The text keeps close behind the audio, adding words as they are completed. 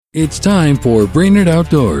It's time for Brainerd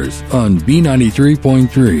Outdoors on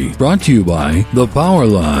B93.3, brought to you by The Power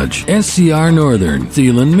Lodge, SCR Northern,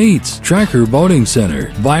 Thielen Meats, Tracker Boating Center,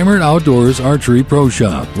 Weimert Outdoors Archery Pro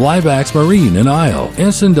Shop, Liveax Marine in Isle,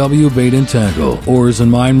 S&W Bait and Tackle, Oars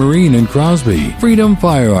and Mine Marine in Crosby, Freedom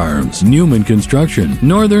Firearms, Newman Construction,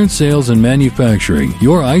 Northern Sales and Manufacturing,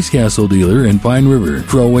 your Ice Castle dealer in Pine River,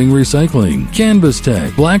 Crow Wing Recycling, Canvas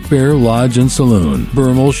Tech, Black Bear Lodge and Saloon,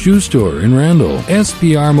 Bermal Shoe Store in Randall,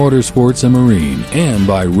 SPR Motorsports and Marine, and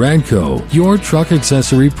by Radco, your truck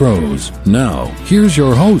accessory pros. Now, here's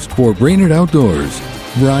your host for Brainerd Outdoors,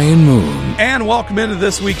 Brian Moon. And welcome into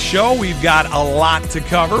this week's show. We've got a lot to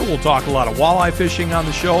cover. We'll talk a lot of walleye fishing on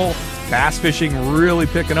the show, bass fishing really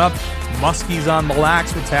picking up, muskies on Mille,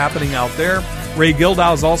 what's happening out there. Ray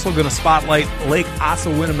Gildow is also going to spotlight Lake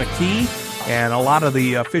Osawinmakee and a lot of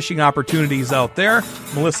the fishing opportunities out there.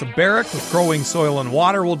 Melissa Barrick with Crow Wing Soil and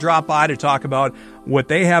Water will drop by to talk about what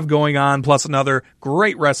they have going on, plus another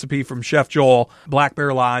great recipe from Chef Joel, Black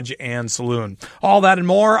Bear Lodge and Saloon. All that and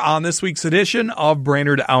more on this week's edition of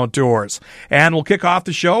Brainerd Outdoors. And we'll kick off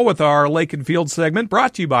the show with our Lake and Field segment,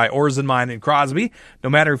 brought to you by Oars and Mine in Crosby. No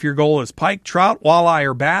matter if your goal is pike, trout, walleye,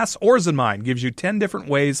 or bass, Oars and Mine gives you 10 different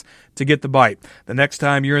ways to get the bite. The next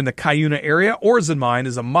time you're in the Cuyuna area, Oars and Mine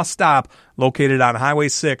is a must-stop located on Highway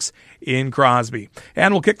 6 in Crosby.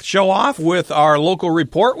 And we'll kick the show off with our local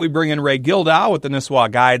report. We bring in Ray Gildow with the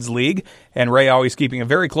Nisswa Guides League, and Ray always keeping a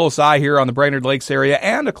very close eye here on the Brainerd Lakes area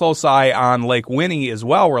and a close eye on Lake Winnie as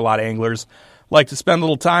well, where a lot of anglers like to spend a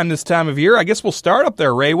little time this time of year. I guess we'll start up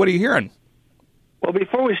there. Ray, what are you hearing? Well,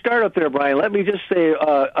 before we start up there, Brian, let me just say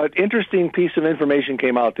an interesting piece of information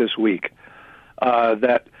came out this week,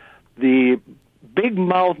 that the big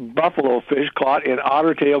mouth buffalo fish caught in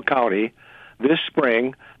Otter Tail County this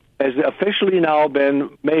spring has officially now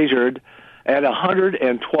been measured at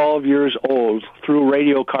 112 years old through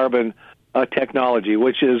radiocarbon technology,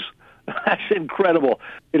 which is that's incredible.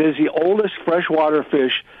 It is the oldest freshwater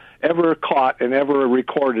fish ever caught and ever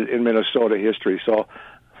recorded in Minnesota history. So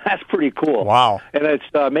that's pretty cool. Wow. And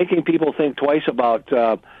it's making people think twice about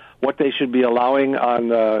what they should be allowing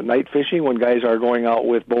on night fishing when guys are going out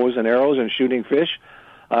with bows and arrows and shooting fish.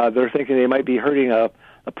 They're thinking they might be hurting a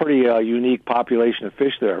pretty unique population of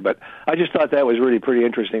fish there. But I just thought that was really pretty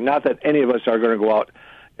interesting. Not that any of us are going to go out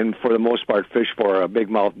and, for the most part, fish for a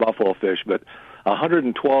big-mouth buffalo fish, but a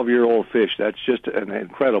 112-year-old fish, that's just an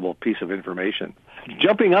incredible piece of information.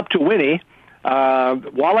 Jumping up to Winnie,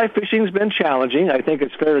 walleye fishing's been challenging. I think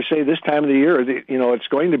it's fair to say this time of the year, it's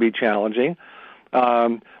going to be challenging.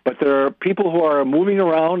 But there are people who are moving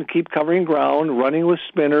around, keep covering ground, running with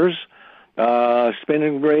spinners,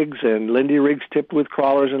 spinning rigs and Lindy rigs tipped with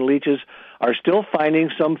crawlers and leeches, are still finding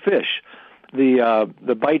some fish.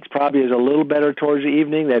 The bites probably is a little better towards the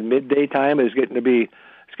evening. That midday time is getting to be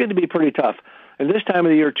pretty tough. And this time of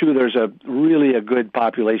the year too, there's a good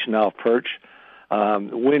population now of perch.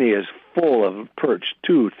 Winnie is full of perch,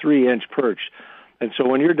 2-3 inch perch, and so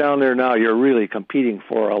when you're down there now, you're really competing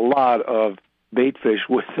for a lot of bait fish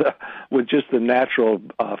with just the natural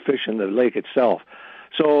fish in the lake itself.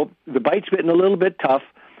 So the bite's getting a little bit tough.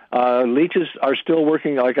 Leeches are still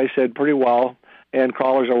working, like I said, pretty well, and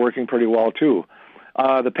crawlers are working pretty well too.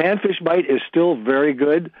 The panfish bite is still very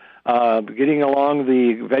good. Getting along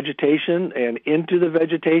the vegetation and into the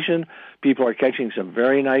vegetation, people are catching some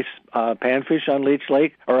very nice panfish on Leech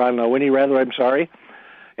Lake, or on Winnie rather, I'm sorry.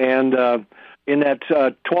 And in that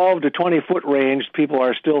 12 to 20 foot range, people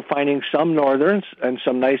are still finding some northerns and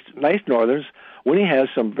some nice northerns. Winnie has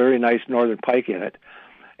some very nice northern pike in it.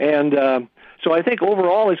 And so I think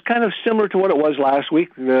overall it's kind of similar to what it was last week.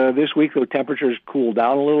 This week the temperatures cooled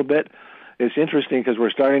down a little bit. It's interesting because we're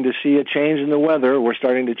starting to see a change in the weather. We're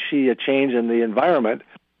starting to see a change in the environment.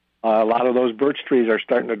 A lot of those birch trees are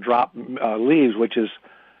starting to drop leaves, which is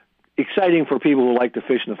exciting for people who like to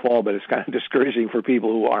fish in the fall, but it's kind of discouraging for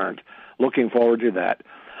people who aren't. Looking forward to that.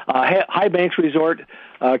 High Banks Resort,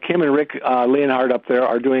 Kim and Rick Leonhard up there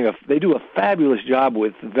they do a fabulous job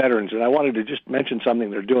with veterans, and I wanted to just mention something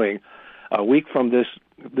they're doing. A week from this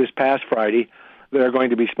past Friday, they're going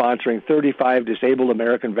to be sponsoring 35 disabled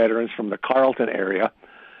American veterans from the Carlton area,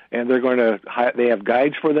 and they have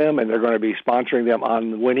guides for them, and they're going to be sponsoring them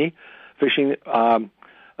on Winnie fishing.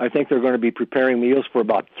 I think they're going to be preparing meals for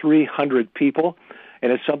about 300 people,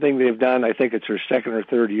 and it's something they've done. I think it's their second or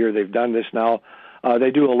third year they've done this now.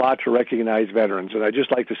 They do a lot to recognize veterans, and I'd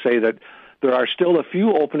just like to say that there are still a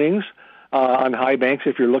few openings on High Banks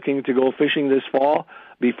if you're looking to go fishing this fall.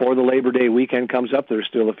 Before the Labor Day weekend comes up, there's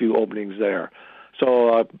still a few openings there.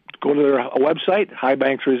 So go to their website, High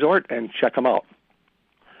Banks Resort, and check them out.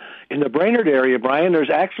 In the Brainerd area, Brian, there's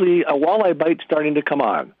actually a walleye bite starting to come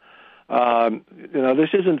on. This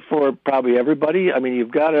isn't for probably everybody. I mean,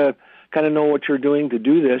 you've got to kind of know what you're doing to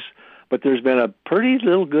do this, but there's been a pretty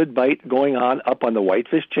little good bite going on up on the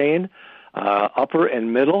whitefish chain. Upper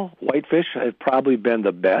and middle whitefish have probably been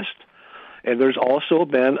the best. And there's also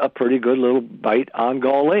been a pretty good little bite on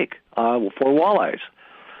Gull Lake for walleyes.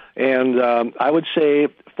 And I would say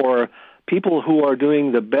for people who are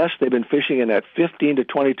doing the best, they've been fishing in that 15 to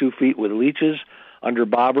 22 feet with leeches under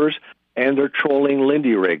bobbers, and they're trolling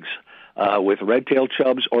Lindy rigs with red-tailed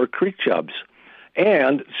chubs or creek chubs.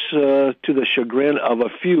 And to the chagrin of a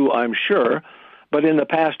few, I'm sure, but in the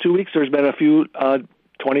past 2 weeks, there's been a few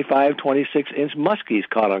 25, 26-inch muskies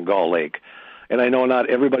caught on Gull Lake. And I know not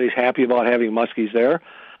everybody's happy about having muskies there,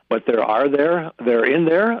 but they're in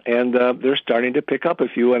there, and they're starting to pick up a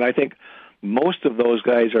few. And I think most of those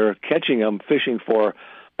guys are catching them, fishing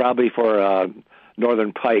probably for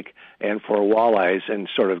northern pike and for walleyes, and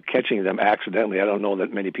sort of catching them accidentally. I don't know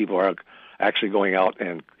that many people are actually going out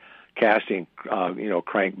and casting,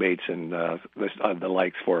 crankbaits and the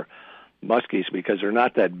likes for muskies, because they're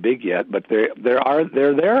not that big yet. But they're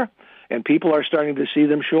there, and people are starting to see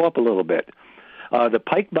them show up a little bit. The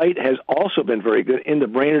pike bite has also been very good in the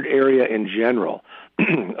Brainerd area in general.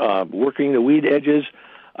 Working the weed edges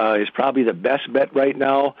is probably the best bet right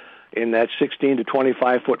now in that 16 to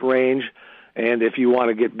 25-foot range. And if you want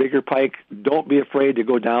to get bigger pike, don't be afraid to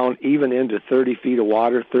go down even into 30 feet of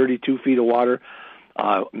water, 32 feet of water.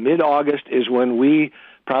 Mid-August is when we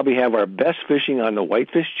probably have our best fishing on the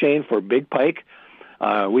whitefish chain for big pike.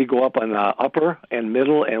 We go up on the upper and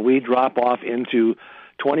middle, and we drop off into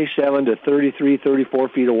 27 to 33, 34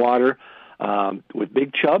 feet of water with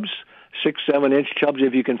big chubs, 6-7-inch chubs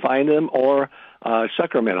if you can find them, or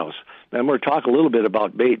sucker minnows. And we're going to talk a little bit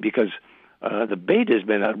about bait, because the bait has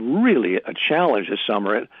been really a challenge this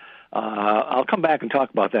summer. I'll come back and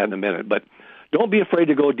talk about that in a minute. But don't be afraid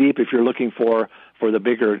to go deep if you're looking for the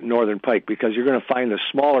bigger northern pike, because you're going to find the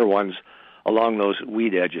smaller ones along those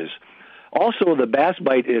weed edges. Also, the bass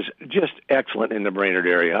bite is just excellent in the Brainerd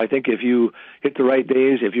area. I think if you hit the right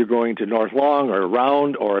days, if you're going to North Long or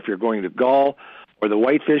Round, or if you're going to Gull or the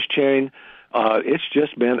whitefish chain, it's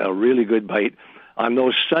just been a really good bite. On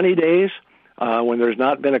those sunny days, when there's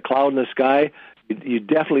not been a cloud in the sky, you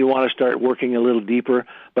definitely want to start working a little deeper.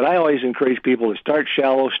 But I always encourage people to start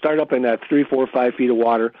shallow, start up in that 3, 4, 5 feet of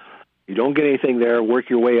water. You don't get anything there, work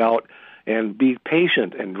your way out, and be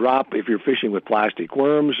patient and drop if you're fishing with plastic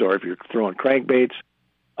worms or if you're throwing crankbaits.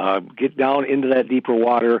 Get down into that deeper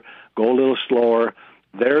water, go a little slower.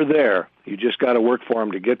 They're there. You just got to work for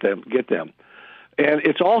them to get them. And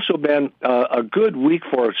it's also been a good week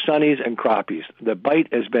for sunnies and crappies. The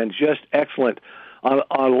bite has been just excellent on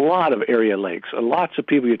a lot of area lakes. Lots of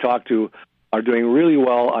people you talk to are doing really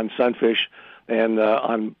well on sunfish and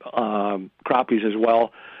on crappies as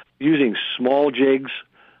well, using small jigs,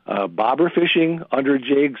 bobber fishing under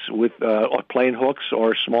jigs with plain hooks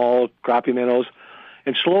or small crappie minnows,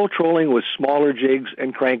 and slow trolling with smaller jigs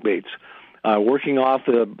and crankbaits. Working off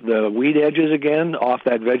the weed edges again, off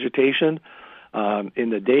that vegetation. In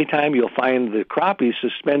the daytime, you'll find the crappies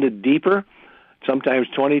suspended deeper, sometimes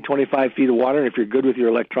 20, 25 feet of water. And if you're good with your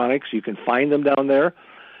electronics, you can find them down there.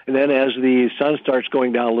 And then as the sun starts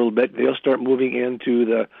going down a little bit, they'll start moving into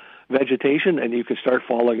the vegetation, and you can start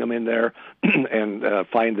following them in there and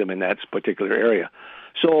find them in that particular area.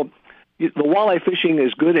 So the walleye fishing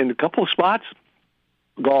is good in a couple of spots.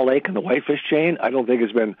 Gull Lake and the whitefish chain, I don't think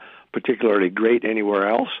it's been particularly great anywhere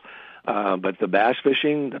else. But the bass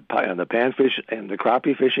fishing, the panfish, and the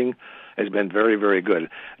crappie fishing has been very, very good.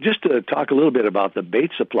 Just to talk a little bit about the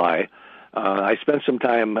bait supply, I spent some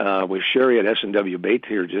time with Sherry at S&W Bait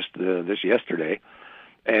here just this yesterday,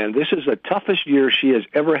 and this is the toughest year she has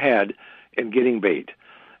ever had in getting bait.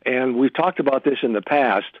 And we've talked about this in the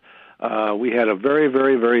past. We had a very,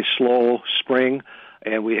 very, very slow spring,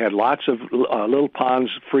 and we had lots of little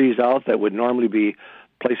ponds freeze out that would normally be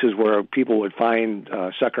places where people would find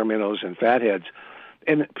sucker minnows and fatheads.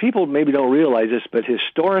 And people maybe don't realize this, but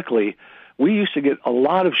historically, we used to get a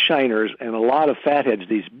lot of shiners and a lot of fatheads,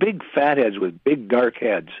 these big fatheads with big dark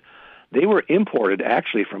heads. They were imported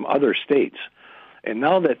actually from other states. And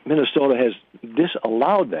now that Minnesota has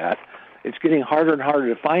disallowed that, it's getting harder and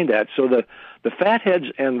harder to find that. So the fatheads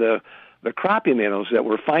and the crappie minnows that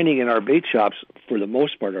we're finding in our bait shops, for the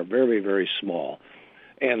most part, are very, very small.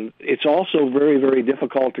 And it's also very, very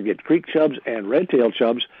difficult to get creek chubs and red-tailed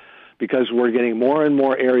chubs, because we're getting more and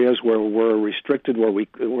more areas where we're restricted,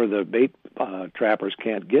 where the bait trappers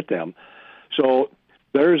can't get them. So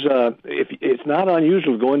it's not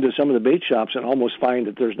unusual to go into some of the bait shops and almost find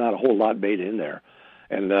that there's not a whole lot bait in there.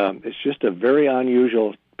 And it's just a very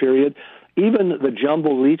unusual period. Even the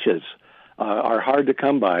jumbo leeches are hard to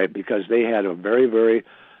come by because they had a very, very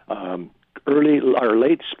early or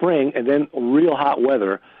late spring, and then real hot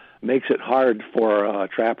weather makes it hard for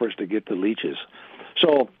trappers to get the leeches.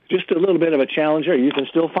 So just a little bit of a challenge there. You can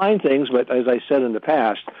still find things, but as I said in the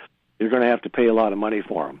past, you're going to have to pay a lot of money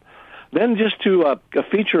for them. Then just to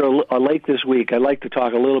feature a lake this week, I'd like to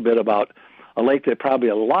talk a little bit about a lake that probably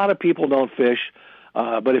a lot of people don't fish,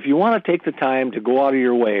 but if you want to take the time to go out of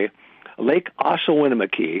your way, Lake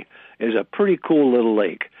Osawinmakee is a pretty cool little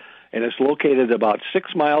lake, and it's located about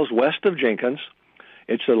 6 miles west of Jenkins.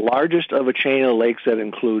 It's the largest of a chain of lakes that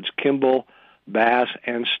includes Kimball, Bass,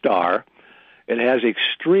 and Star. It has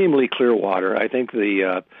extremely clear water. I think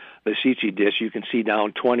the Sichi dish, you can see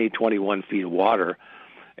down 21 feet of water.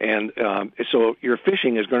 And so your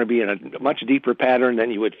fishing is going to be in a much deeper pattern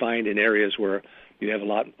than you would find in areas where you have a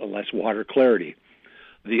lot less water clarity.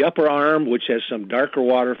 The upper arm, which has some darker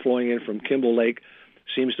water flowing in from Kimball Lake,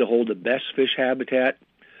 seems to hold the best fish habitat.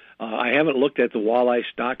 I haven't looked at the walleye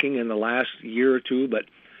stocking in the last year or two, but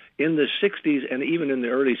in the 60s and even in the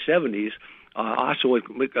early 70s,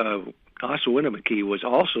 Osawinmakee was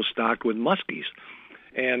also stocked with muskies.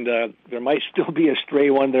 And there might still be a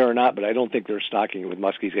stray one there or not, but I don't think they're stocking with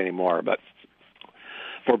muskies anymore. But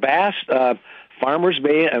for bass, Farmers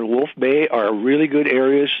Bay and Wolf Bay are really good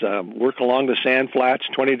areas. Work along the sand flats,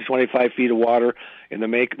 20 to 25 feet of water in the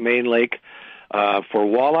main lake. For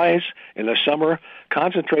walleyes in the summer,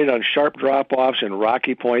 concentrate on sharp drop-offs and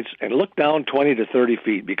rocky points and look down 20 to 30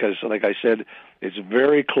 feet because, like I said, it's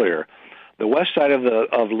very clear. The west side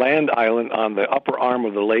of Land Island on the upper arm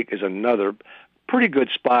of the lake is another pretty good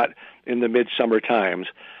spot in the midsummer times.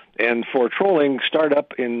 And for trolling, start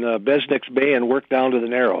up in Besnick's Bay and work down to the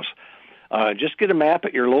Narrows. Just get a map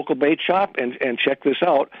at your local bait shop and check this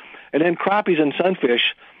out. And then crappies and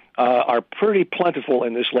sunfish are pretty plentiful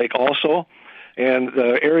in this lake also. And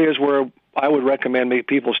the areas where I would recommend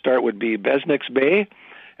people start would be Besnick's Bay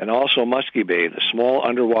and also Muskie Bay. The small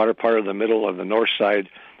underwater part of the middle of the north side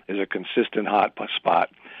is a consistent hot spot.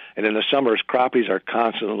 And in the summers, crappies are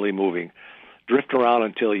constantly moving. Drift around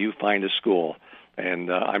until you find a school, and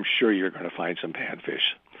I'm sure you're going to find some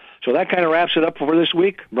panfish. So that kind of wraps it up for this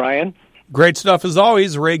week, Brian. Great stuff as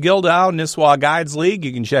always. Ray Gildow, Nisswa Guides League.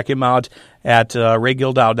 You can check him out at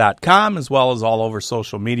raygildow.com as well as all over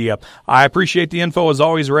social media. I appreciate the info as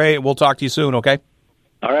always, Ray. We'll talk to you soon, okay?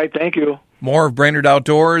 All right, thank you. More of Brainerd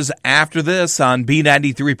Outdoors after this on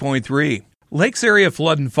B93.3. Lakes Area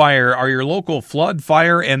Flood and Fire are your local flood,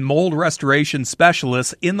 fire, and mold restoration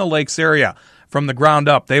specialists in the Lakes area. From the ground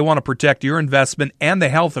up, they want to protect your investment and the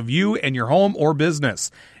health of you and your home or business.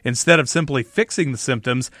 Instead of simply fixing the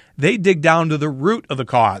symptoms, they dig down to the root of the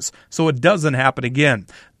cause so it doesn't happen again.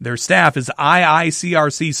 Their staff is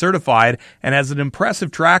IICRC certified and has an impressive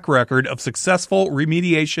track record of successful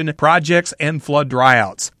remediation projects and flood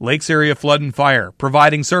dryouts. Lakes Area Flood and Fire,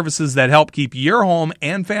 providing services that help keep your home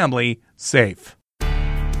and family safe.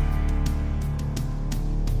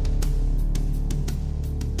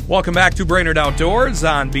 Welcome back to Brainerd Outdoors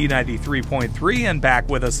on B93.3, and back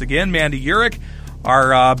with us again, Mandy Urich,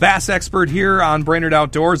 our bass expert here on Brainerd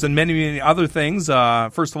Outdoors and many, many other things.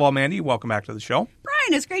 First of all, Mandy, welcome back to the show.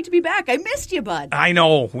 Brian, it's great to be back. I missed you, bud. I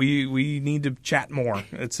know. We need to chat more.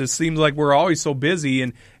 It just seems like we're always so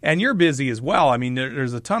busy, and you're busy as well. I mean,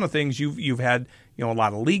 there's a ton of things you've had. A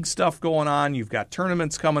lot of league stuff going on. You've got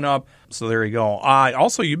tournaments coming up. So there you go.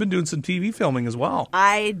 Also, you've been doing some TV filming as well.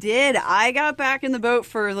 I did. I got back in the boat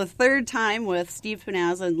for the third time with Steve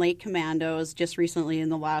Panazza and Lake Commandos just recently in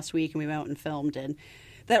the last week, and we went out and filmed. And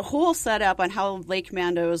that whole setup on how Lake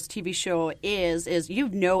Commandos TV show is you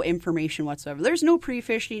have no information whatsoever. There's no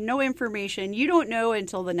pre-fishing, no information. You don't know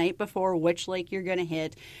until the night before which lake you're going to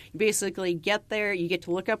hit. You basically get there, you get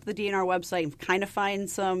to look up the DNR website and kind of find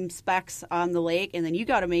some specs on the lake, and then you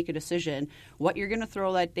got to make a decision what you're going to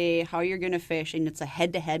throw that day, how you're going to fish, and it's a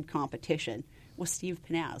head-to-head competition with Steve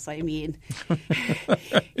Panazza. I mean,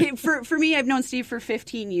 for me, I've known Steve for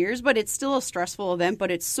 15 years, but it's still a stressful event, but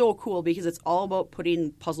it's so cool because it's all about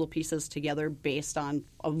putting puzzle pieces together based on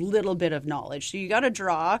a little bit of knowledge. So you got to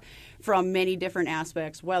draw from many different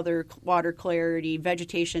aspects, weather, water clarity,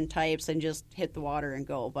 vegetation types, and just hit the water and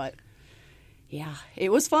go. But yeah, it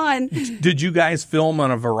was fun. Did you guys film on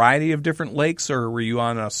a variety of different lakes, or were you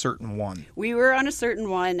on a certain one? We were on a certain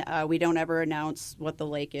one. We don't ever announce what the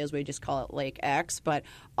lake is. We just call it Lake X. But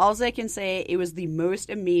all I can say, it was the most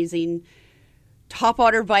amazing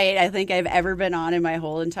topwater bite I think I've ever been on in my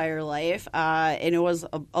whole entire life. And it was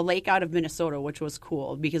a lake out of Minnesota, which was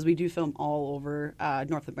cool because we do film all over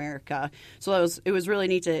North America. So it was really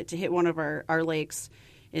neat to hit one of our lakes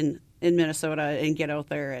in in Minnesota and get out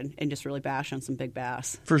there and just really bash on some big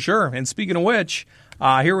bass. For sure. And speaking of which,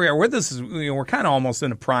 here we are. We're kind of almost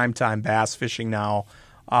into primetime bass fishing now.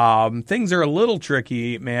 Things are a little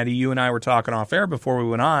tricky, Mandy. You and I were talking off air before we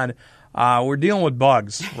went on. We're dealing with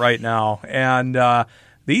bugs right now, and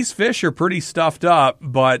these fish are pretty stuffed up,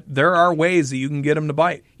 but there are ways that you can get them to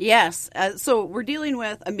bite. Yes. So we're dealing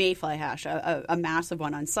with a mayfly hash, a massive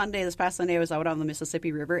one. On Sunday, this past Sunday, I was out on the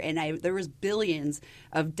Mississippi River, and there was billions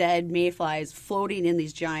of dead mayflies floating in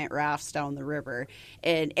these giant rafts down the river.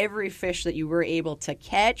 And every fish that you were able to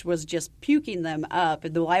catch was just puking them up.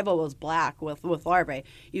 And the live well was black with larvae.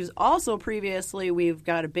 We've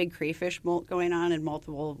got a big crayfish molt going on in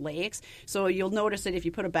multiple lakes. So you'll notice that if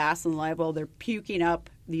you put a bass in the live well, they're puking up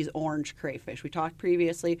these orange crayfish. We talked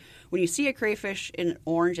previously, when you see a crayfish in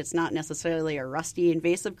orange, it's not necessarily a rusty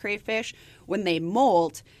invasive crayfish. When they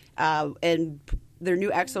molt and their new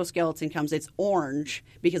exoskeleton comes, it's orange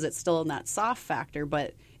because it's still in that soft factor,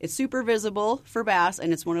 but it's super visible for bass,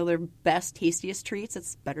 and it's one of their best, tastiest treats.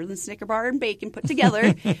 It's better than Snicker bar and bacon put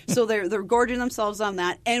together. So they're gorging themselves on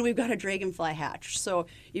that, and we've got a dragonfly hatch. So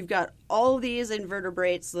you've got all of these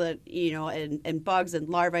invertebrates that, and bugs and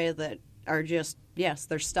larvae that are just, yes,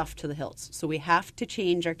 they're stuffed to the hilts. So we have to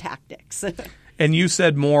change our tactics. And you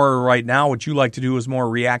said more right now, what you like to do is more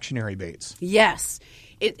reactionary baits. Yes.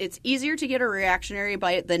 It's easier to get a reactionary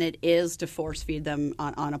bite than it is to force feed them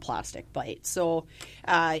on a plastic bite. So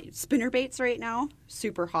spinner baits right now,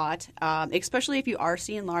 super hot, especially if you are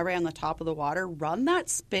seeing larvae on the top of the water. Run that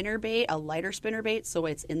spinner bait, a lighter spinner bait, so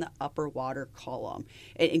it's in the upper water column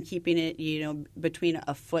and keeping it, between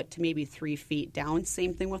a foot to maybe 3 feet down.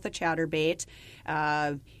 Same thing with a chatterbait.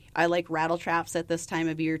 I like rattle traps at this time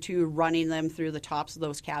of year too, running them through the tops of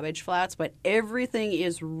those cabbage flats. But everything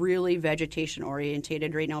is really vegetation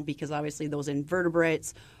orientated right now because obviously those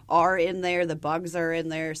invertebrates are in there, the bugs are in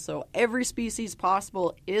there, so every species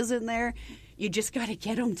possible is in there. You just got to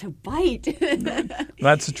get them to bite.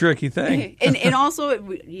 That's a tricky thing. and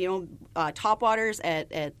also, top waters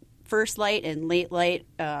at first light and late light,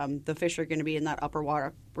 the fish are going to be in that upper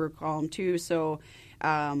water column too. So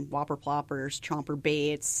whopper ploppers, chomper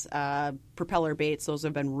baits, propeller baits, those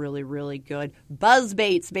have been really, really good. Buzz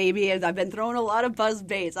baits, baby. I've been throwing a lot of buzz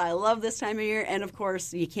baits. I love this time of year. And, of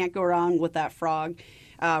course, you can't go wrong with that frog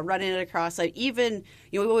running it across. Even,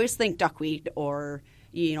 we always think duckweed or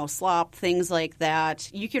slop, things like that.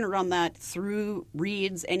 You can run that through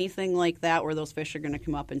reeds, anything like that, where those fish are going to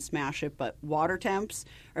come up and smash it. But water temps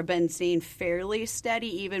have been staying fairly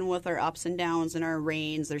steady, even with our ups and downs and our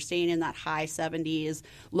rains. They're staying in that high 70s,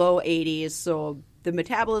 low 80s. So the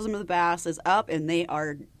metabolism of the bass is up, and they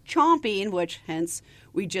are chomping, which hence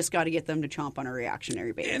we just got to get them to chomp on a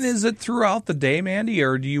reactionary baits. And is it throughout the day, Mandy,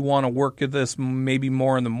 or do you want to work at this maybe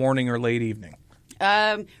more in the morning or late evening?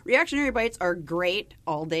 Reactionary bites are great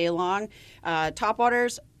all day long.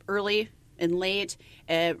 Topwaters, early and late.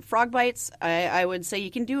 Frog bites, I would say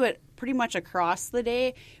you can do it pretty much across the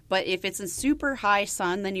day, but if it's in super high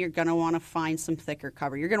sun, then you're going to want to find some thicker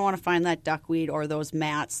cover. You're going to want to find that duckweed or those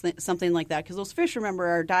mats, something like that, because those fish, remember,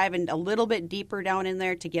 are diving a little bit deeper down in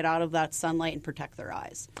there to get out of that sunlight and protect their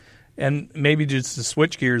eyes. And maybe just to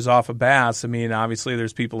switch gears off of bass, obviously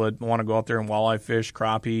there's people that want to go out there and walleye fish,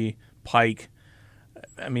 crappie, pike.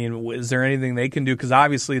 Is there anything they can do? Because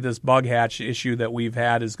obviously this bug hatch issue that we've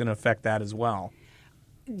had is going to affect that as well.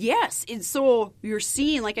 Yes. And so you're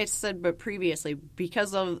seeing, like I said but previously,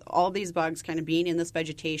 because of all these bugs kind of being in this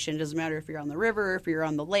vegetation, it doesn't matter if you're on the river, if you're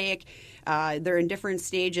on the lake, they're in different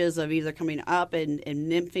stages of either coming up and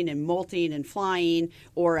nymphing and molting and flying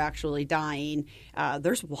or actually dying.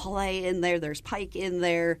 There's walleye in there. There's pike in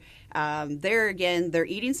there. There again, they're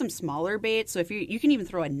eating some smaller baits. So if you can even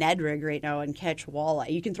throw a Ned rig right now and catch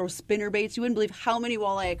walleye. You can throw spinner baits. You wouldn't believe how many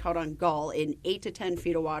walleye I caught on gull in 8 to 10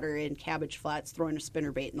 feet of water in cabbage flats throwing a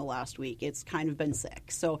spinner bait in the last week. It's kind of been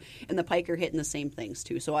sick. So, and the pike are hitting the same things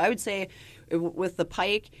too. So I would say with the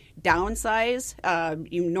pike, downsize.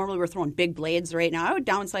 You normally we're throwing big blades right now. I would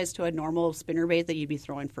downsize to a normal spinner bait that you'd be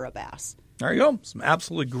throwing for a bass. There you go. Some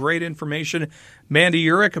absolutely great information. Mandy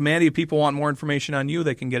Urich. Mandy, if people want more information on you,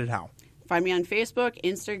 they can get it how? Find me on Facebook,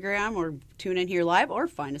 Instagram, or tune in here live, or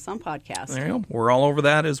find us on podcast. There you go. We're all over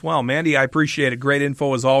that as well. Mandy, I appreciate it. Great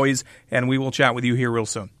info as always, and we will chat with you here real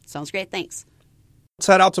soon. Sounds great. Thanks. Let's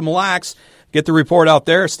head out to Mille, get the report out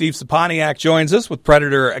there. Steve Saponiak joins us with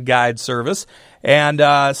Predator Guide Service.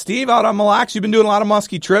 And Steve, out on Mille, you've been doing a lot of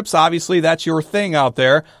muskie trips. Obviously, that's your thing out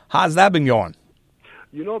there. How's that been going?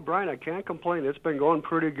 You know, Brian, I can't complain. It's been going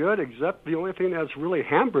pretty good, except the only thing that's really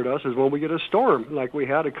hampered us is when we get a storm, like we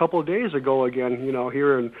had a couple of days ago again,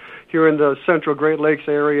 here in the central Great Lakes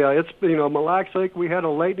area. It's, Mille Lake, we had a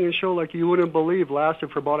lightning show like you wouldn't believe,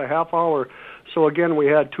 lasted for about a half hour. So, again, we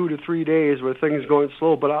had 2 to 3 days with things going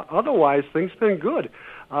slow, but otherwise, things been good.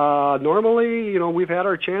 Normally, we've had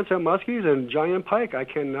our chance at muskies and giant pike. I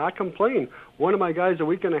cannot complain. One of my guys a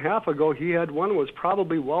week and a half ago, he had one was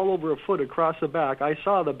probably well over a foot across the back. I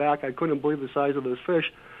saw the back. I couldn't believe the size of this fish.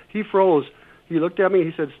 He froze. He looked at me.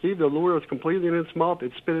 He said, Steve, the lure was completely in its mouth.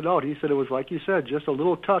 It spit it out. He said it was like you said, just a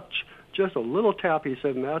little touch, just a little tap. He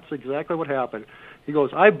said, and that's exactly what happened. He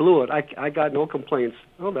goes, I blew it. I got no complaints.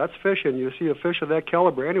 Oh, that's fishing. You see a fish of that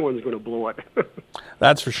caliber, anyone's going to blow it.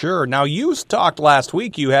 That's for sure. Now, you talked last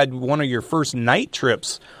week you had one of your first night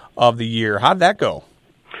trips of the year. How'd that go?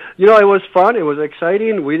 It was fun. It was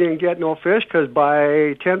exciting. We didn't get no fish because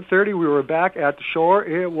by 10:30 we were back at the shore.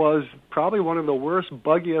 It was probably one of the worst,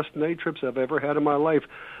 buggiest night trips I've ever had in my life.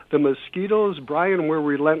 The mosquitoes, Brian, were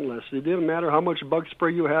relentless. It didn't matter how much bug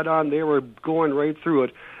spray you had on, they were going right through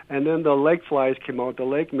it. And then the lake flies came out, the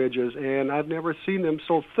lake midges, and I've never seen them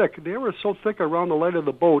so thick. They were so thick around the light of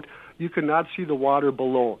the boat, you could not see the water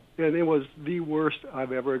below. And it was the worst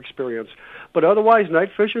I've ever experienced. But otherwise, night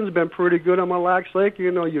fishing's been pretty good on Mille Lake.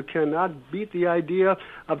 You cannot beat the idea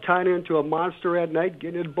of tying into a monster at night,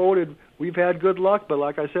 getting it boated. We've had good luck, but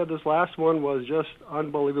like I said, this last one was just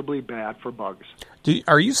unbelievably bad for bugs.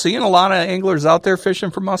 Are you seeing a lot of anglers out there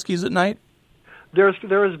fishing for muskies at night? There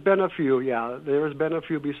has been a few, yeah. There has been a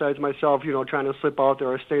few besides myself, trying to slip out there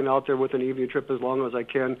or staying out there with an evening trip as long as I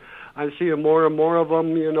can. I'm seeing more and more of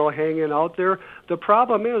them, hanging out there. The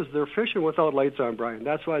problem is they're fishing without lights on, Brian.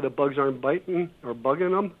 That's why the bugs aren't biting or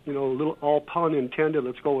bugging them. Little all pun intended.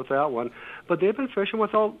 Let's go with that one. But they've been fishing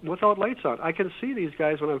without lights on. I can see these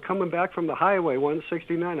guys when I'm coming back from the highway,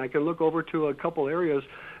 169. I can look over to a couple areas,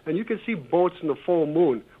 and you can see boats in the full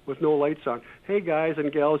moon with no lights on. Hey, guys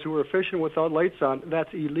and gals who are fishing without lights on,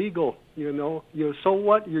 that's illegal. So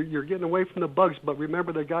what? You're getting away from the bugs. But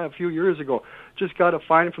remember the guy a few years ago just got a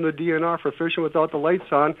fine from the DNR for fishing without the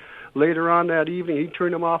lights on. Later on that evening, he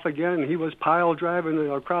turned them off again, and he was pile driving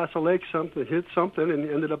across the lake, hit something, and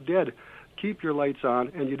ended up dead. Keep your lights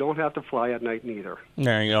on, and you don't have to fly at night neither.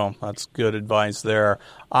 There you go. That's good advice there.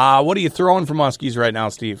 What are you throwing for muskies right now,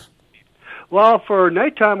 Steve? Well, for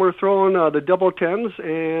nighttime, we're throwing the double tens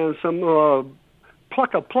and some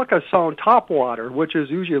plucka sound topwater, which is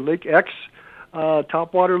usually Lake X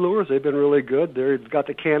topwater lures. They've been really good. They've got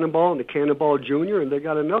the Cannonball and the Cannonball Junior, and they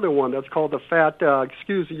got another one that's called the Fat,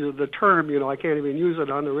 excuse the term, I can't even use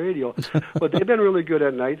it on the radio. But they've been really good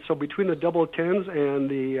at night. So between the double tens and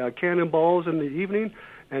the Cannonballs in the evening,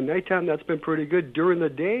 and nighttime, that's been pretty good. During the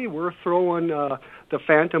day, we're throwing the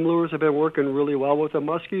Phantom lures have been working really well with the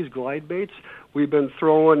muskies, glide baits. We've been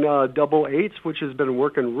throwing double eights, which has been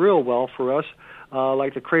working real well for us,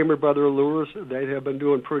 like the Kramer Brother lures. They have been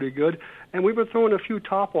doing pretty good. And we've been throwing a few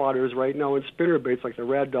topwaters right now in spinner baits like the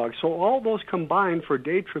Red Dog. So all those combined for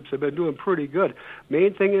day trips have been doing pretty good.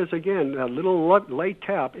 Main thing is, again, a little light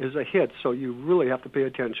tap is a hit, so you really have to pay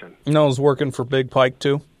attention. And those working for big pike,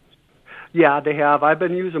 too? Yeah, they have. I've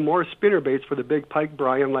been using more spinner baits for the big pike,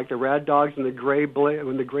 Brian, like the Rad Dogs and the gray blade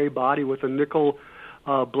and the gray body with the nickel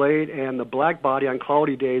blade, and the black body on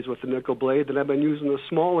cloudy days with the nickel blade. Then I've been using the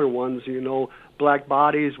smaller ones, black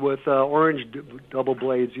bodies with orange double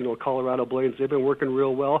blades, Colorado blades. They've been working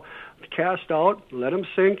real well. Cast out, let them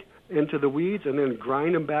sink into the weeds, and then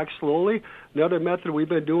grind them back slowly. Another method we've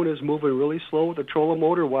been doing is moving really slow with the trolling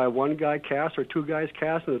motor while one guy casts or two guys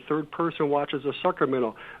cast, and the third person watches a sucker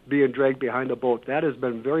minnow being dragged behind the boat. That has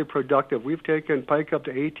been very productive. We've taken pike up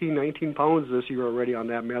to 18, 19 pounds this year already on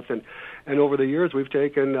that method. And over the years, we've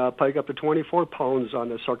taken pike up to 24 pounds on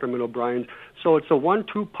the sucker minnow brines. So it's a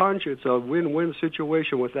 1-2 punch. It's a win-win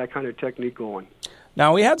situation with that kind of technique going.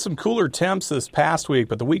 Now, we had some cooler temps this past week,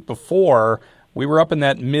 but the week before, we were up in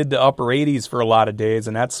that mid to upper 80s for a lot of days,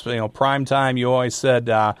 and that's prime time. You always said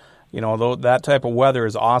that type of weather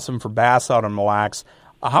is awesome for bass out on Mille Lake.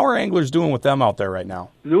 How are anglers doing with them out there right now?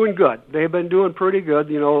 Doing good. They've been doing pretty good.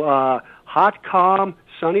 Hot, calm,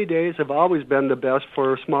 sunny days have always been the best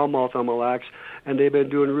for smallmouth on Mille Lake, and they've been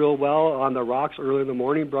doing real well on the rocks early in the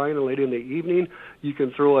morning, Brian, and late in the evening. You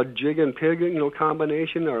can throw a jig and pig,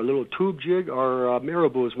 combination, or a little tube jig, or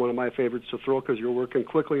marabou is one of my favorites to throw because you're working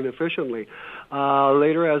quickly and efficiently.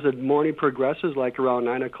 Later, as the morning progresses, like around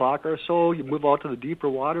 9 o'clock or so, you move out to the deeper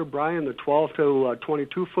water, Brian, the 12 to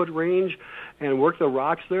 22-foot range, and work the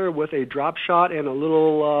rocks there with a drop shot and a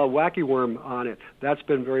little wacky worm on it. That's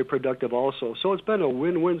been very productive also. So it's been a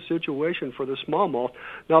win-win situation for the smallmouth.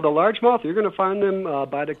 Now, the largemouth, you're going to find them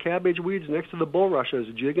by the cabbage weeds next to the bulrushes.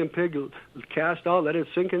 Jig and pig, cast out, let it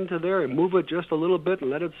sink into there, and move it just a little bit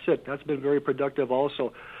and let it sit. That's been very productive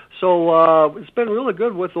also. So it's been really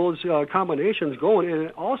good with those combinations going.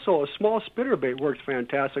 And also, a small spinnerbait works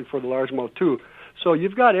fantastic for the largemouth, too. So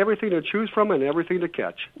you've got everything to choose from and everything to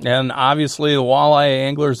catch. And obviously, the walleye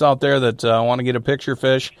anglers out there that want to get a picture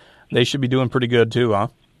fish, they should be doing pretty good too, huh?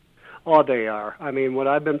 Oh, they are. I mean, when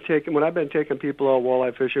I've been taking people out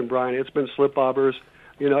walleye fishing, Brian, it's been slip bobbers.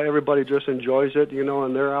 You know, everybody just enjoys it. You know,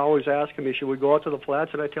 and they're always asking me, should we go out to the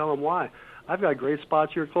flats? And I tell them why. I've got great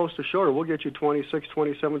spots here close to shore. We'll get you 26,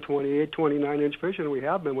 27, 28, 29-inch fishing. We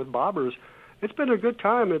have been with bobbers. It's been a good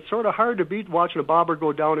time. It's sort of hard to beat watching a bobber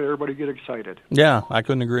go down and everybody get excited. Yeah, I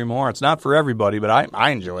couldn't agree more. It's not for everybody, but I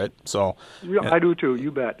enjoy it. So yeah, I do too,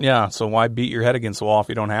 you bet. Yeah, so why beat your head against the wall if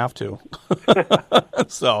you don't have to?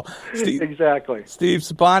 So, exactly. Steve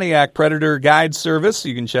Saponiak, Predator Guide Service.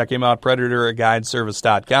 You can check him out,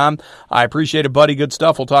 predator@guideservice.com. I appreciate it, buddy. Good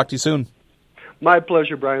stuff. We'll talk to you soon. My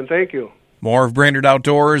pleasure, Brian. Thank you. More of Brainerd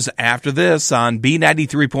Outdoors after this on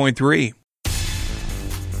B93.3.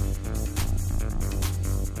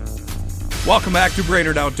 Welcome back to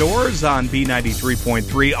Brainerd Outdoors on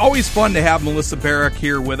B93.3. Always fun to have Melissa Barrick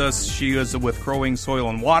here with us. She is with Crowing Soil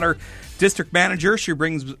and Water District Manager. She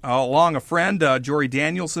brings along a friend. Jory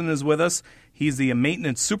Danielson is with us. He's the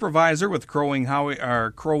maintenance supervisor with Crowing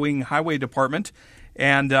Highway Department.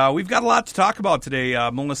 And we've got a lot to talk about today.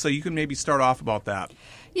 Melissa, you can maybe start off about that.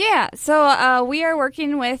 Yeah, so we are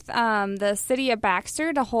working with the city of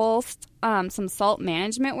Baxter to host some salt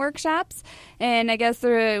management workshops. And I guess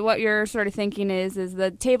what you're sort of thinking is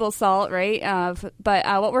the table salt, right? But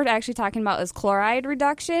what we're actually talking about is chloride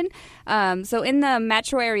reduction. So in the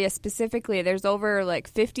metro area specifically, there's over like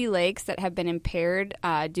 50 lakes that have been impaired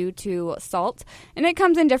due to salt. And it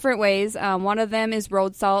comes in different ways. One of them is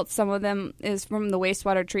road salt. Some of them is from the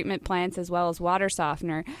wastewater treatment plants as well as water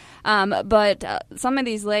softener. But some of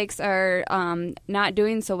these lakes are not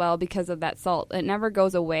doing so well because of that salt. It never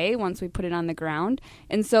goes away once we put it on the ground.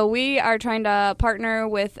 And so we are trying to partner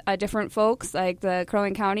with different folks like the Crow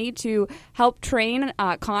Wing County to help train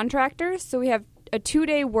contractors. So we have a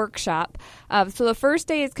 2-day workshop. So the first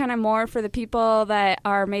day is kind of more for the people that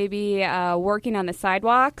are maybe working on the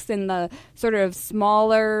sidewalks and the sort of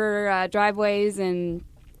smaller driveways and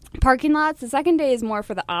parking lots. The second day is more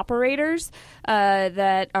for the operators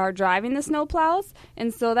that are driving the snowplows.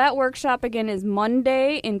 And so that workshop, again, is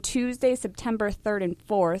Monday and Tuesday, September 3rd and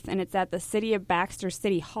 4th, and it's at the City of Baxter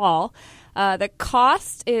City Hall. The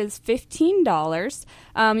cost is $15.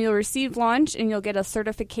 You'll receive lunch, and you'll get a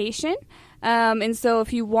certification. And so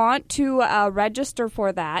if you want to register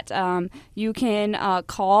for that, you can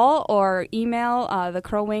call or email the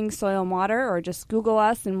Crow Wing Soil and Water, or just Google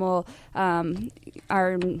us and we'll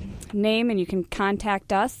our name, and you can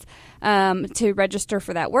contact us to register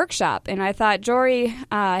for that workshop. And I thought Jory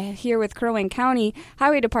here with Crow Wing County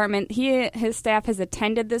Highway Department, his staff has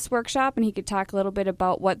attended this workshop, and he could talk a little bit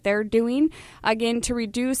about what they're doing, again, to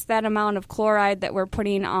reduce that amount of chloride that we're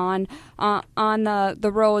putting on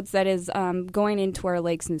the roads that is going into our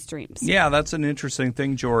lakes and streams. Yeah, that's an interesting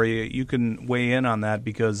thing, Jory. You can weigh in on that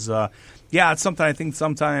because, it's something I think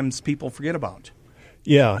sometimes people forget about.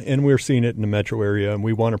 Yeah, and we're seeing it in the metro area, and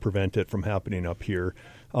we want to prevent it from happening up here.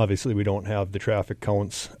 Obviously, we don't have the traffic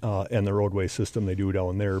counts and the roadway system they do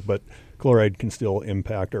down there, but chloride can still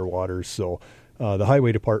impact our waters. So the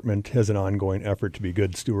Highway Department has an ongoing effort to be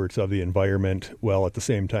good stewards of the environment while at the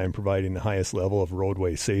same time providing the highest level of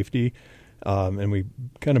roadway safety. And we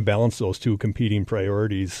kind of balance those two competing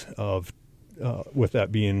priorities of with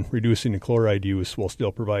that being reducing the chloride use while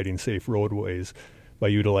still providing safe roadways by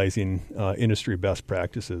utilizing industry best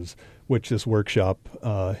practices, which this workshop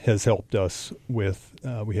has helped us with.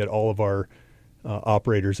 We had all of our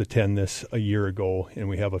operators attend this a year ago, and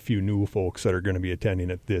we have a few new folks that are going to be attending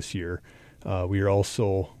it this year. We are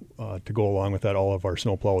also, to go along with that, all of our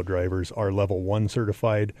snowplow drivers are Level 1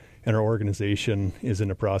 certified, and our organization is in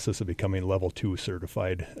the process of becoming Level 2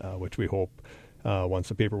 certified, which we hope once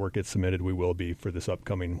the paperwork gets submitted, we will be for this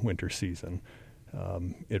upcoming winter season.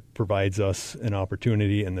 It provides us an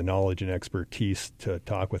opportunity and the knowledge and expertise to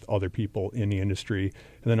talk with other people in the industry,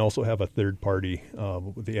 and then also have a third party,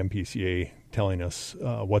 the MPCA, telling us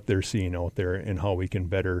what they're seeing out there and how we can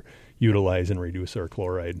better utilize and reduce our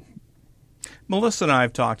chloride. Melissa and I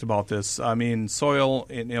have talked about this. I mean, soil,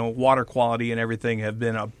 water quality and everything have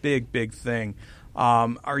been a big, big thing.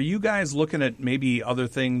 Are you guys looking at maybe other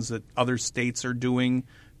things that other states are doing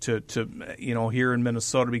to here in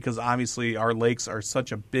Minnesota? Because obviously our lakes are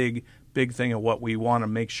such a big thing of what we want to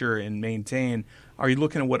make sure and maintain. Are you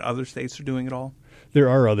looking at what other states are doing at all? There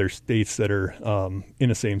are other states that are in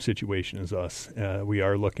the same situation as us. We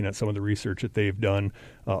are looking at some of the research that they've done,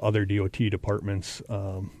 other DOT departments,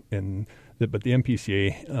 but the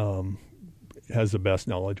MPCA has the best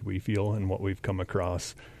knowledge, we feel, and what we've come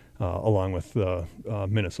across, along with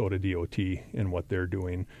Minnesota DOT and what they're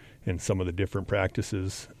doing and some of the different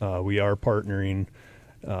practices. We are partnering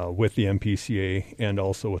with the MPCA and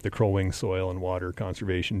also with the Crow Wing Soil and Water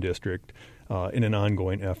Conservation District in an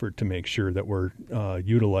ongoing effort to make sure that we're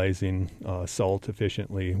utilizing salt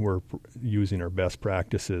efficiently. We're using our best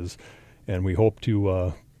practices, and we hope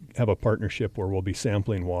to have a partnership where we'll be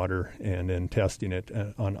sampling water and then testing it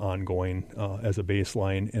on ongoing as a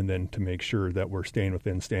baseline, and then to make sure that we're staying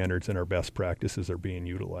within standards and our best practices are being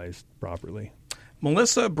utilized properly.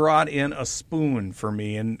 Melissa brought in a spoon for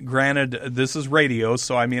me, and granted, this is radio,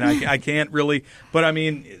 so I mean, I can't really, but I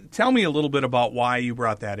mean, tell me a little bit about why you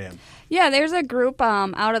brought that in. Yeah, there's a group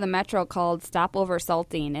out of the metro called Stop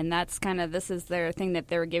Oversalting, and that's this is their thing that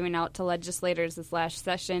they were giving out to legislators this last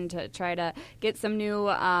session to try to get some new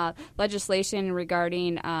legislation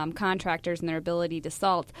regarding contractors and their ability to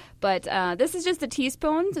salt. But this is just a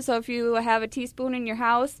teaspoon, so if you have a teaspoon in your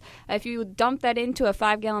house, if you dump that into a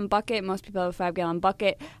 5-gallon bucket, most people have a 5-gallon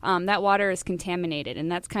bucket, that water is contaminated,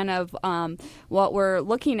 and that's kind of what we're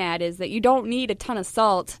looking at, is that you don't need a ton of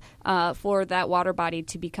salt for that water body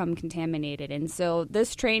to become contaminated. And so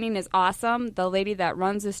this training is awesome. The lady that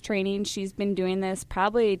runs this training, she's been doing this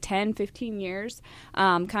probably 10, 15 years,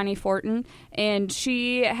 Connie Fortin, and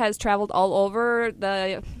she has traveled all over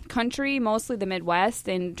the country, mostly the Midwest,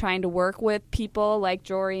 and trying to work with people like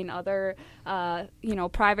Jory and other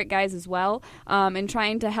private guys as well, and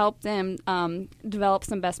trying to help them develop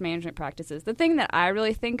some best management practices. The thing that I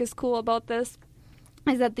really think is cool about this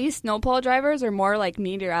is that these snowplow drivers are more like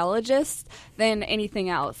meteorologists than anything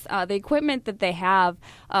else. The equipment that they have,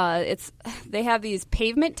 they have these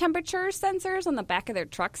pavement temperature sensors on the back of their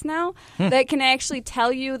trucks now that can actually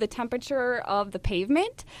tell you the temperature of the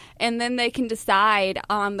pavement, and then they can decide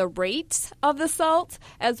on the rate of the salt,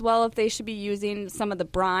 as well if they should be using some of the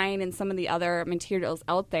brine and some of the other materials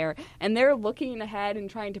out there. And they're looking ahead and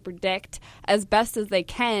trying to predict as best as they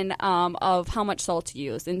can of how much salt to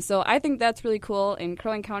use. And so I think that's really cool. And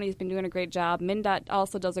Crow Wing County has been doing a great job. MnDOT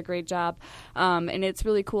also does a great job. And it's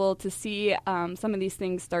really cool to see some of these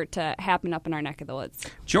things start to happen up in our neck of the woods.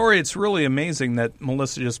 Jory, it's really amazing that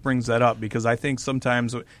Melissa just brings that up, because I think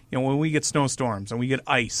sometimes, when we get snowstorms and we get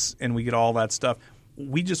ice and we get all that stuff,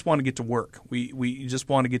 we just want to get to work. We just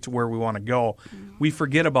want to get to where we want to go. Mm-hmm. We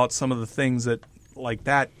forget about some of the things that like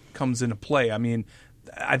that comes into play. I mean,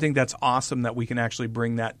 I think that's awesome that we can actually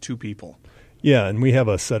bring that to people. Yeah, and we have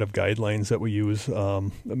a set of guidelines that we use.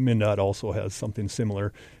 MnDOT also has something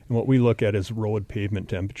similar. And what we look at is road pavement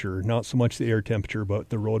temperature, not so much the air temperature, but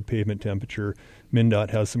the road pavement temperature.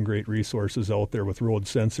 MnDOT has some great resources out there with road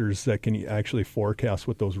sensors that can actually forecast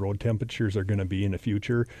what those road temperatures are going to be in the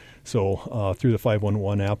future. So through the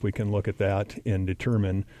 511 app, we can look at that and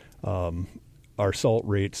determine our salt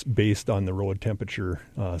rates based on the road temperature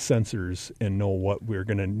sensors and know what we're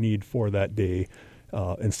going to need for that day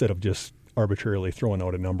instead of just arbitrarily throwing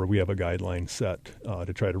out a number. We have a guideline set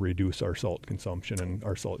to try to reduce our salt consumption and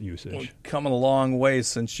our salt usage. We're coming a long way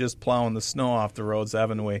since just plowing the snow off the roads,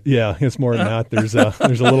 haven't we? Yeah, it's more than that. There's a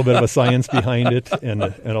little bit of a science behind it and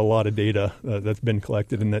a lot of data that's been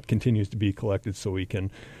collected and that continues to be collected, so we can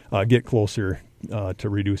get closer to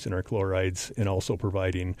reducing our chlorides and also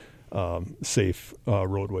providing safe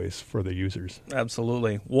roadways for the users.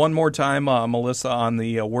 Absolutely. One more time, Melissa, on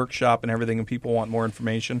the workshop and everything, if people want more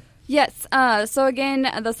information. Yes. So again,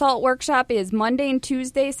 the SALT workshop is Monday and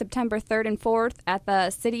Tuesday, September 3rd and 4th at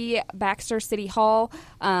the Baxter City Hall.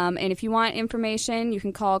 And if you want information, you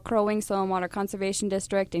can call Crow Wing Soil and Water Conservation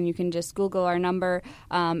District, and you can just Google our number,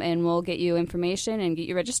 and we'll get you information and get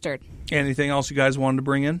you registered. Anything else you guys wanted to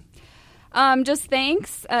bring in? Just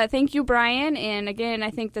thanks. Thank you, Brian. And again,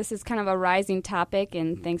 I think this is kind of a rising topic,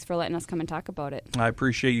 and thanks for letting us come and talk about it. I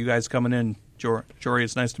appreciate you guys coming in. Jory,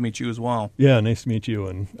 it's nice to meet you as well. Yeah, nice to meet you.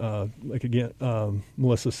 And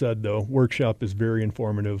Melissa said, the workshop is very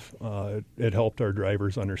informative. It helped our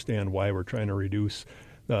drivers understand why we're trying to reduce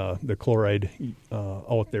the chloride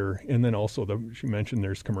out there. And then also, she mentioned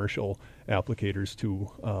there's commercial applicators too,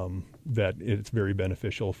 that it's very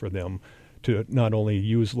beneficial for them to not only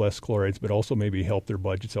use less chlorides, but also maybe help their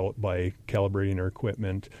budgets out by calibrating their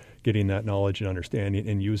equipment, getting that knowledge and understanding,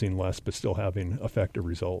 and using less but still having effective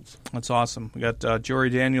results. That's awesome. We got Jory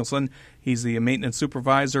Danielson. He's the maintenance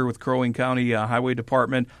supervisor with Crow Wing County Highway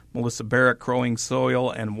Department. Melissa Barrett, Crow Wing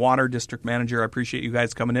Soil and Water District Manager. I appreciate you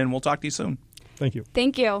guys coming in. We'll talk to you soon. Thank you.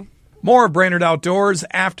 Thank you. More of Brainerd Outdoors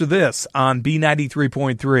after this on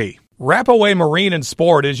B93.3. Rapaway Marine and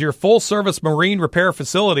Sport is your full-service marine repair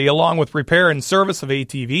facility along with repair and service of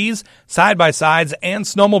ATVs, side-by-sides, and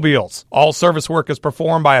snowmobiles. All service work is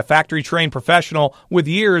performed by a factory-trained professional with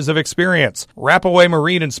years of experience. Rapaway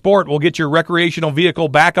Marine and Sport will get your recreational vehicle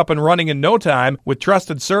back up and running in no time with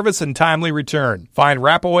trusted service and timely return. Find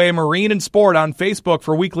Rapaway Marine and Sport on Facebook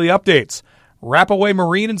for weekly updates. Rapaway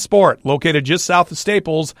Marine and Sport, located just south of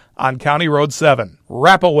Staples on County Road 7.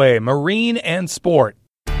 Rapaway Marine and Sport.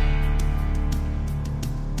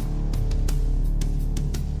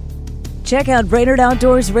 Check out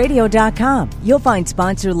BrainerdOutdoorsRadio.com. You'll find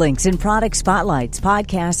sponsor links and product spotlights,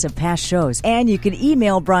 podcasts of past shows, and you can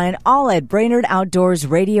email Brian all at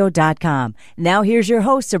BrainerdOutdoorsRadio.com. Now here's your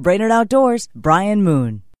host of Brainerd Outdoors, Brian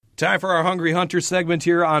Moon. Time for our Hungry Hunter segment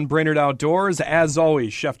here on Brainerd Outdoors. As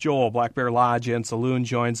always, Chef Joel, Black Bear Lodge and Saloon,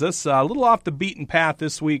 joins us. A little off the beaten path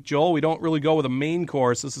this week, Joel. We don't really go with a main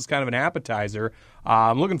course. This is kind of an appetizer.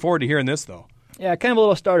 I'm looking forward to hearing this, though. Yeah, kind of a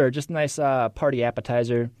little starter, just a nice party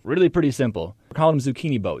appetizer. Really pretty simple. We're calling them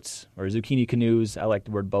zucchini boats or zucchini canoes. I like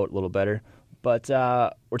the word boat a little better. But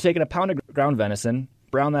we're taking a pound of ground venison,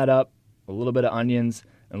 brown that up, a little bit of onions,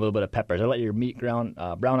 and a little bit of peppers. I let your meat brown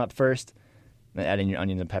up first, then add in your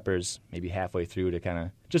onions and peppers maybe halfway through to kind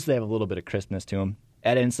of just so they have a little bit of crispness to them.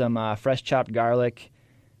 Add in some fresh chopped garlic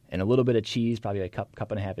and a little bit of cheese, probably a cup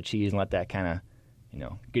and a half of cheese, and let that kind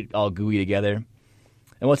of, get all gooey together.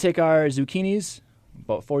 And we'll take our zucchinis,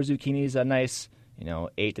 about 4 zucchinis, a nice,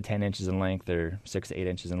 8 to 10 inches in length or 6 to 8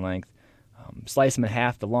 inches in length. Slice them in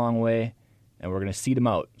half the long way, and we're going to seed them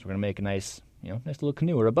out. So we're going to make a nice, nice little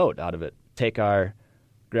canoe or a boat out of it. Take our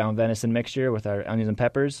ground venison mixture with our onions and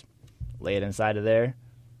peppers, lay it inside of there,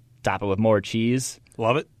 top it with more cheese.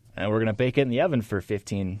 Love it. And we're going to bake it in the oven for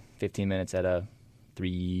 15 minutes at a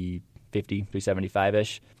 350,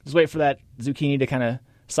 375-ish. Just wait for that zucchini to kind of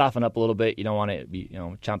soften up a little bit. You don't want it to be,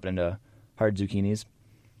 chomping into hard zucchinis.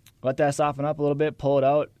 Let that soften up a little bit, pull it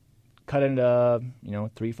out, cut into,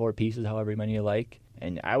 3-4 pieces, however many you like.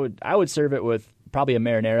 And I would serve it with probably a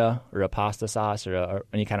marinara or a pasta sauce or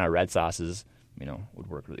any kind of red sauces, would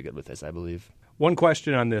work really good with this, I believe. One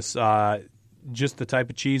question on this, just the type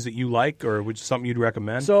of cheese that you like or which something you'd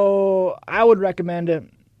recommend? So I would recommend it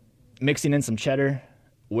mixing in some cheddar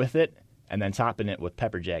with it, and then topping it with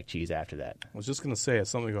pepper jack cheese after that. I was just going to say it's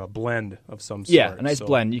something of a blend of some sort. Yeah, a nice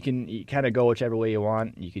blend. You kind of go whichever way you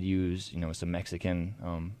want. You could use, some Mexican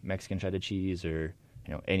cheddar cheese or,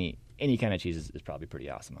 any kind of cheese is probably pretty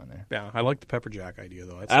awesome on there. Yeah, I like the pepper jack idea,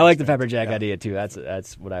 though. I like the pepper jack idea, too.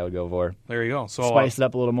 That's what I would go for. There you go. So spice it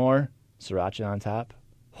up a little more, sriracha on top.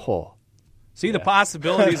 Oh. See, the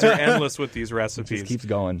possibilities are endless with these recipes. It just keeps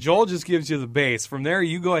going. Joel just gives you the base. From there,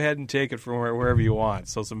 you go ahead and take it from wherever you want.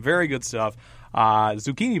 So some very good stuff.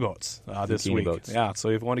 Zucchini boats this week. Boats. Yeah, so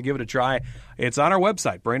if you want to give it a try, it's on our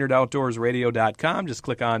website, BrainerdOutdoorsRadio.com. Just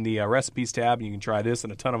click on the recipes tab, and you can try this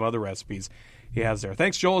and a ton of other recipes he has there.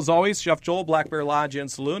 Thanks, Joel, as always. Chef Joel, Black Bear Lodge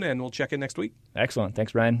and Saloon, and we'll check in next week. Excellent.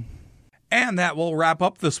 Thanks, Brian. And that will wrap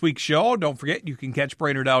up this week's show. Don't forget, you can catch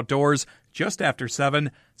Brainerd Outdoors just after 7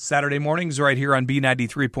 Saturday mornings right here on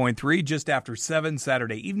B93.3, just after 7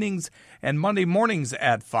 Saturday evenings, and Monday mornings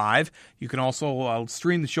at 5. You can also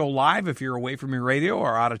stream the show live if you're away from your radio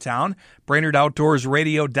or out of town.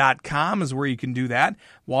 BrainerdOutdoorsRadio.com is where you can do that.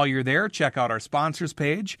 While you're there, check out our sponsors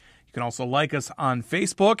page. You can also like us on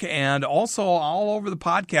Facebook and also all over the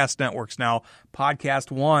podcast networks now.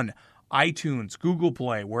 Podcast One, iTunes, Google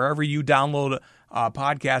Play, wherever you download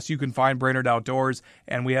podcasts, you can find Brainerd Outdoors,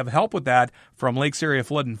 and we have help with that from Lakes Area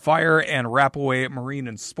Flood and Fire and Rapaway Marine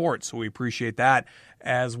and Sports, so we appreciate that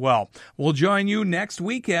as well. We'll join you next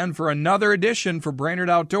weekend for another edition for Brainerd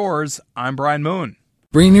Outdoors. I'm Brian Moon.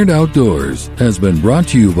 Brainerd Outdoors has been brought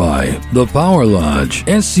to you by The Power Lodge,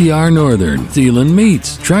 SCR Northern, Thielen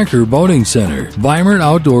Meats, Tracker Boating Center, Weimert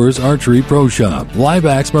Outdoors Archery Pro Shop,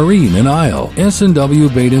 Liebax Marine in Isle, S&W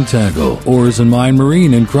Bait and Tackle, Oars and Mine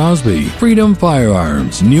Marine in Crosby, Freedom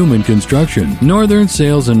Firearms, Newman Construction, Northern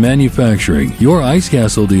Sales and Manufacturing, your Ice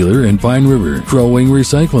Castle dealer in Pine River, Crow Wing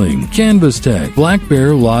Recycling, Canvas Tech, Black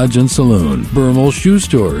Bear Lodge and Saloon, Bermal Shoe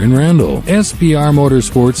Store in Randall, SPR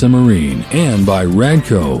Motorsports and Marine, and by Rag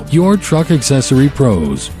Co., your truck accessory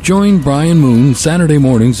pros. Join Brian Moon Saturday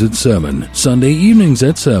mornings at 7, Sunday evenings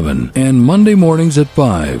at 7, and Monday mornings at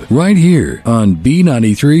 5, right here on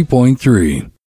B93.3.